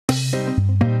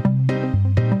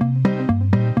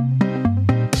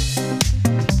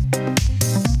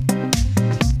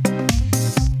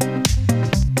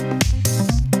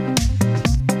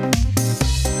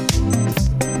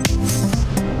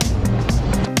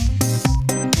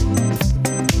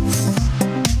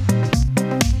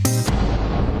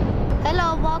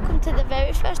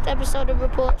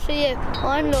Reports4U.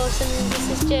 I'm Lawson and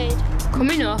this is Jade.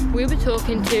 Coming up, we'll be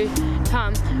talking to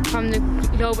Tom from the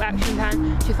Global Action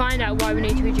Plan to find out why we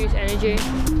need to reduce energy.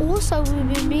 Also, we'll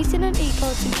be meeting an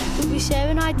eco team who'll be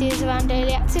sharing ideas around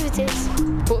daily activities.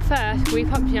 But first, we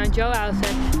popped in on Joe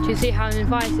Elson to see how an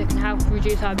advisor can help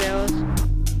reduce our bills.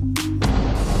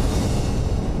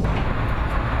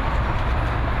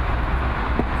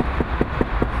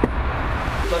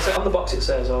 So on the box it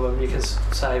says you can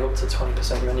save up to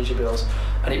 20% of your energy bills,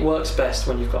 and it works best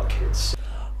when you've got kids.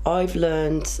 I've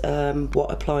learned what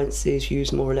appliances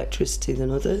use more electricity than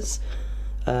others,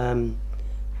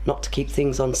 not to keep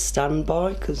things on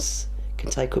standby because it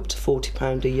can take up to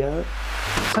 £40 a year.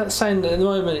 That's saying that at the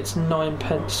moment it's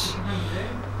 9p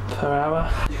per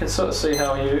hour. You can sort of see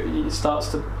how it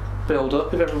starts to build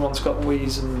up if everyone's got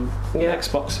Wii's and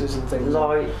Xboxes and things.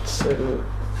 Lights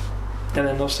and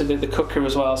then obviously the cooker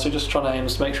as well, so just trying to aim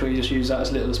to make sure you just use that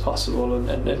as little as possible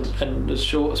and as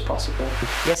short as possible.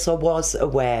 Yes, I was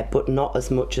aware, but not as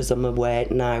much as I'm aware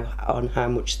now on how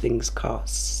much things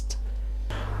cost.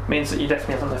 Means that you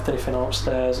definitely haven't left anything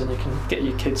upstairs, and you can get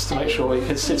your kids to make sure your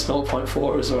kids it's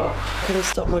 0.4 as well. Can I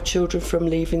stop my children from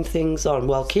leaving things on?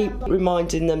 Well, keep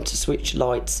reminding them to switch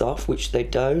lights off, which they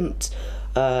don't.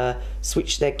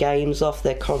 Switch their games off,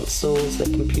 their consoles, their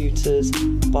computers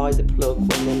by the plug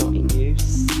when they're not in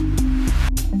use.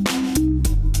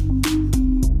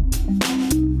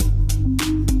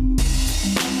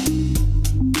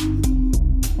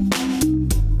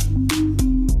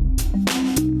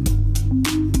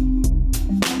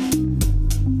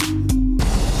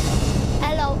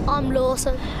 Hello, I'm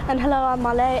Lawson. And hello, I'm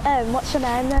Molly. What's your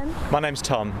name then? My name's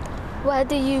Tom. Where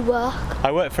do you work?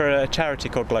 I work for a charity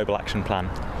called Global Action Plan.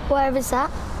 Where is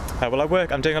that? Well,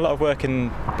 I'm doing a lot of work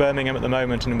in Birmingham at the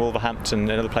moment and in Wolverhampton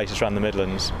and other places around the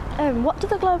Midlands. What do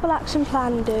the Global Action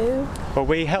Plan do? Well,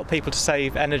 we help people to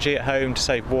save energy at home, to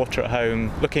save water at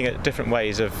home, looking at different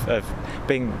ways of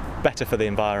being better for the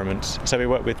environment. So we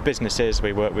work with businesses,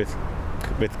 we work with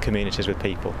communities, with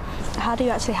people. How do you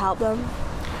actually help them?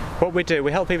 What we do,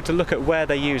 we help people to look at where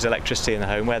they use electricity in the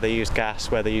home, where they use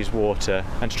gas, where they use water,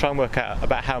 and to try and work out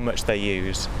about how much they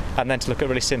use, and then to look at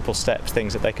really simple steps,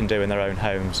 things that they can do in their own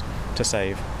homes to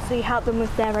save. So you help them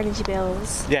with their energy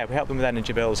bills? Yeah, we help them with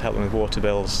energy bills, help them with water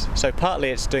bills. So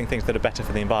partly it's doing things that are better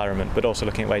for the environment, but also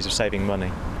looking at ways of saving money.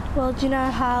 Well, do you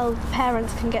know how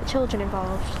parents can get children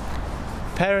involved?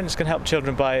 Parents can help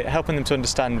children by helping them to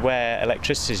understand where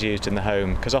electricity is used in the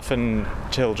home, because often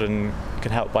children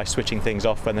can help by switching things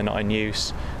off when they're not in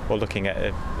use, or looking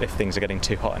at if things are getting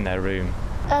too hot in their room.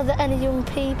 Are there any young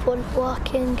people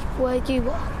working where you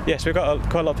work? Yes, we've got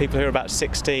quite a lot of people who are about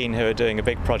 16 who are doing a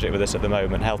big project with us at the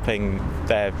moment, helping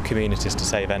their communities to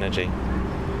save energy.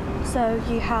 So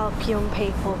you help young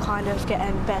people kind of get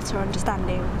a better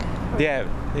understanding? Yeah,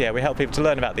 we help people to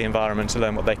learn about the environment, to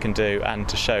learn what they can do, and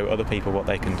to show other people what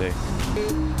they can do.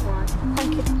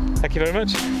 Thank you. Thank you very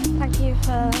much. Thank you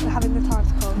for having the time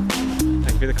to come.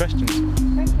 Thank you for the questions.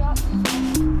 Thank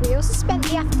you. We also spent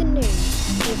the afternoon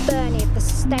with Bernie, the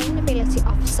Sustainability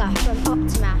Officer from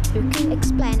Optima, who can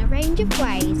explain a range of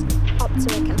ways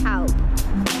Optima can help.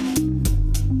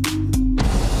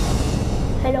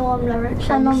 Hello, I'm Lawrence.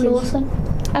 And I'm I'm Lawson.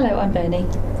 Hello, I'm Bernie.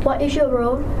 What is your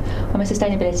role? I'm a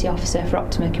Sustainability Officer for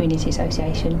Optima Community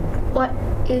Association. What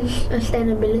is a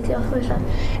sustainability officer?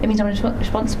 It means I'm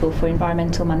responsible for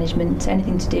environmental management,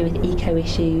 anything to do with eco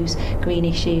issues, green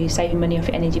issues, saving money off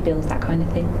your energy bills, that kind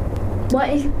of thing.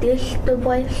 What is this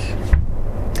device?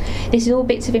 This is all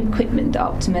bits of equipment that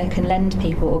Optima can lend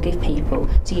people or give people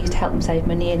to use to help them save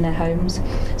money in their homes.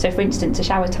 So for instance, a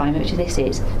shower timer, which this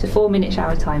is, it's a 4-minute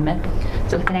shower timer,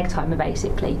 so like an egg timer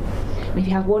basically. And if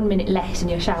you have 1 minute less in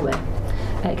your shower,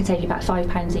 it can save you about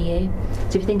 £5 a year.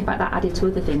 So if you think about that added to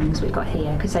other things we've got here,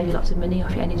 it could save you lots of money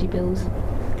off your energy bills.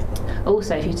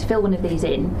 Also, if you were to fill one of these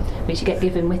in, which you get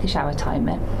given with the shower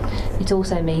timer, it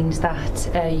also means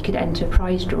that you could enter a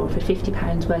prize draw for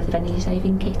 £50 worth of energy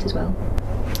saving kit as well.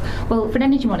 Well, for an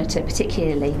energy monitor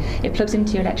particularly, it plugs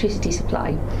into your electricity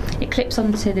supply. It clips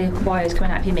onto the wires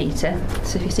coming out of your meter.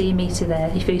 So if you see your meter there,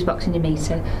 your fuse box in your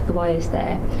meter, the wire's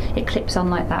there. It clips on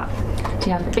like that. So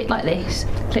you have a bit like this,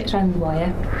 clips around the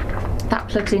wire. That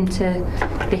plugs into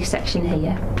this section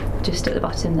here, just at the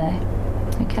bottom there.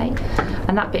 Okay,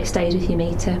 and that bit stays with your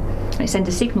meter. and it sends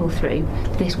a signal through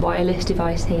this wireless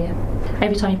device here.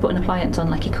 Every time you put an appliance on,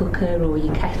 like your cooker or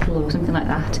your kettle or something like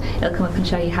that, it'll come up and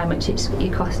show you how much it's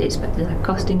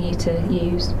costing you to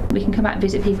use. We can come out and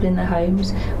visit people in their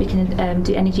homes. We can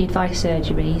do energy advice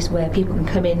surgeries where people can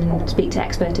come in and speak to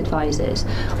expert advisors,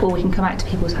 or we can come out to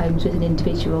people's homes with an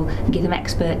individual and give them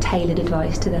expert tailored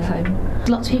advice to their home.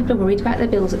 Lots of people are worried about their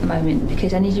bills at the moment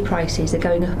because energy prices are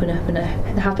going up and up and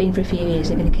up. They have been for a few years.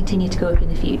 They're going to continue to go up in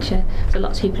the future. So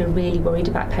lots of people are really worried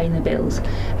about paying their bills,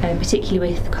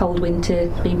 particularly with cold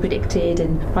winter being predicted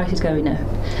and prices going up.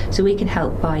 So we can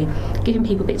help by giving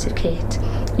people bits of kit,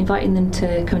 inviting them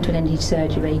to come to an energy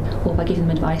surgery, or by giving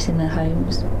them advice in their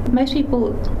homes. Most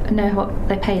people know what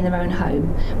they pay in their own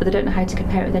home, but they don't know how to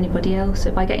compare it with anybody else.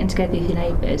 So by getting together with your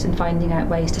neighbours and finding out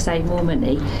ways to save more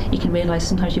money, you can realise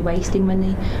sometimes you're wasting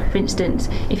money. For instance,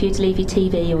 if you were to leave your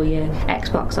TV or your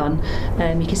Xbox on,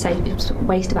 you can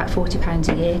waste about £40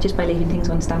 a year just by leaving things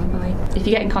on standby. If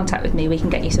you get in contact with me, we can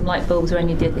get you some light bulbs or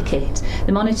any of the other kit.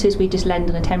 The monitors we just lend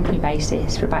on a temporary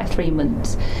basis for about 3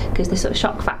 months, because the sort of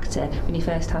shock factor when you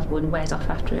first have one wears off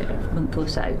after a month or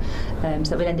so. So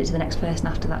that we lend it to the next person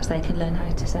after that so they can learn how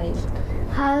to save.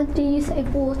 How do you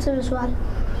save water as well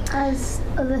as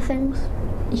other things?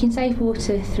 You can save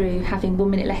water through having 1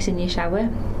 minute less in your shower,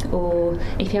 or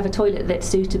if you have a toilet that's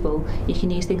suitable, you can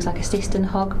use things like a cistern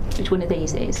hog, which one of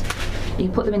these is. You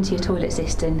can put them into your toilet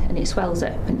cistern and it swells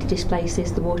up and it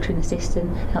displaces the water in the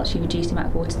cistern, helps you reduce the amount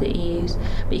of water that you use.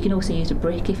 But you can also use a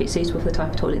brick if it's suitable for the type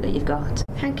of toilet that you've got.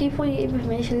 Thank you for your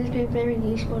information, it's been very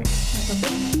useful.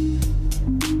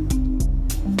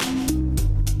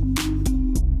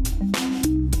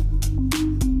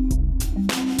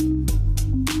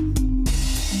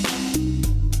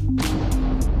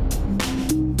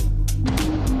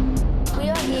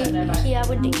 Here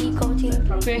with the Eco team.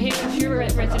 We're here with few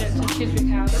residents of Chiswick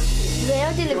House. They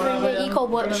are delivering the Eco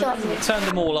workshop. Turn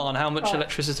them all on, how much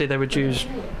electricity they reduce,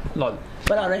 like...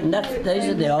 Well, I reckon those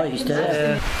are the highest.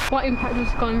 What impact does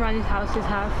going around these houses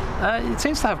have? It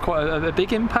seems to have quite a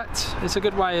big impact. It's a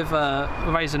good way of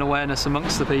raising awareness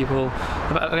amongst the people,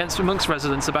 amongst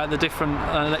residents, about the different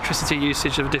electricity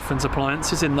usage of different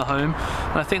appliances in the home.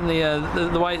 And I think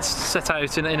the way it's set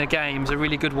out in a game is a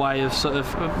really good way of sort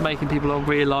of making people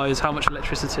realise how much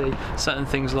electricity certain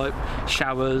things like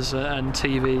showers and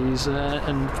TVs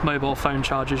and mobile phone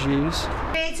chargers use.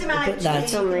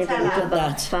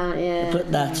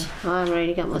 Put that. I haven't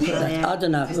really got much idea. I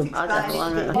don't know. I think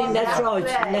that's right.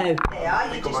 No.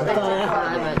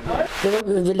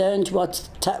 We've learned what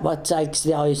takes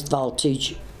the highest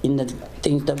voltage in the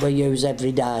things that we use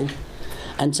every day.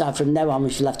 And so from now on we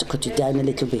shall have to cut it down a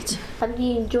little bit. Have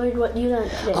you enjoyed what you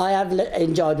learned today? I have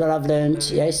enjoyed what I've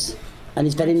learned, yes. And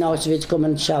it's very nice of you to come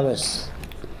and show us.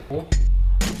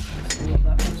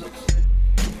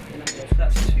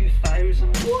 That's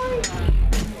 2,000. So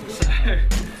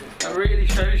that really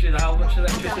shows you how much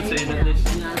electricity that this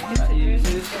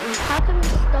uses. How can we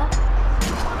stop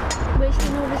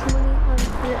wasting all this money on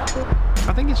electric?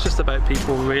 I think it's just about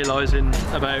people realising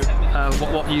about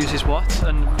what uses what,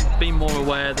 and being more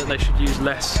aware that they should use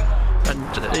less. And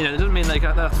it doesn't mean they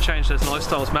have to change their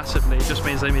lifestyles massively. It just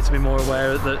means they need to be more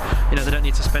aware that they don't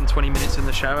need to spend 20 minutes in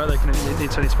the shower. They need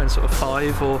to only spend sort of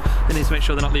 5, or they need to make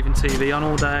sure they're not leaving TV on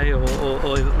all day, or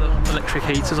electric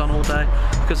heaters on all day,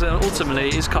 because ultimately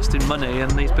it is costing money, and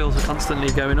these bills are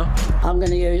constantly going up. I'm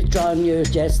going to try and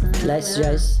use less,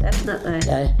 yes.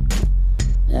 Definitely.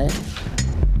 Yeah.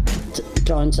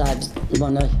 Try and save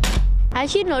money.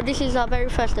 As you know, this is our very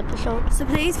first episode. So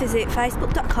please visit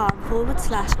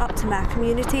facebook.com/Optima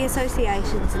Community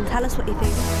Associations and tell us what you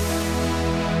think.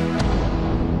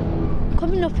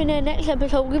 Coming up in the next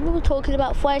episode, we will be talking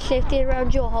about fire safety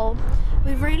around your home.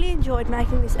 We've really enjoyed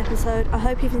making this episode. I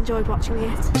hope you've enjoyed watching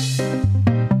it.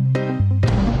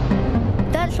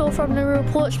 That's all from the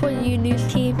Reports4U news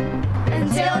team.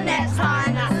 Until next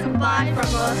time, that's goodbye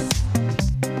from us.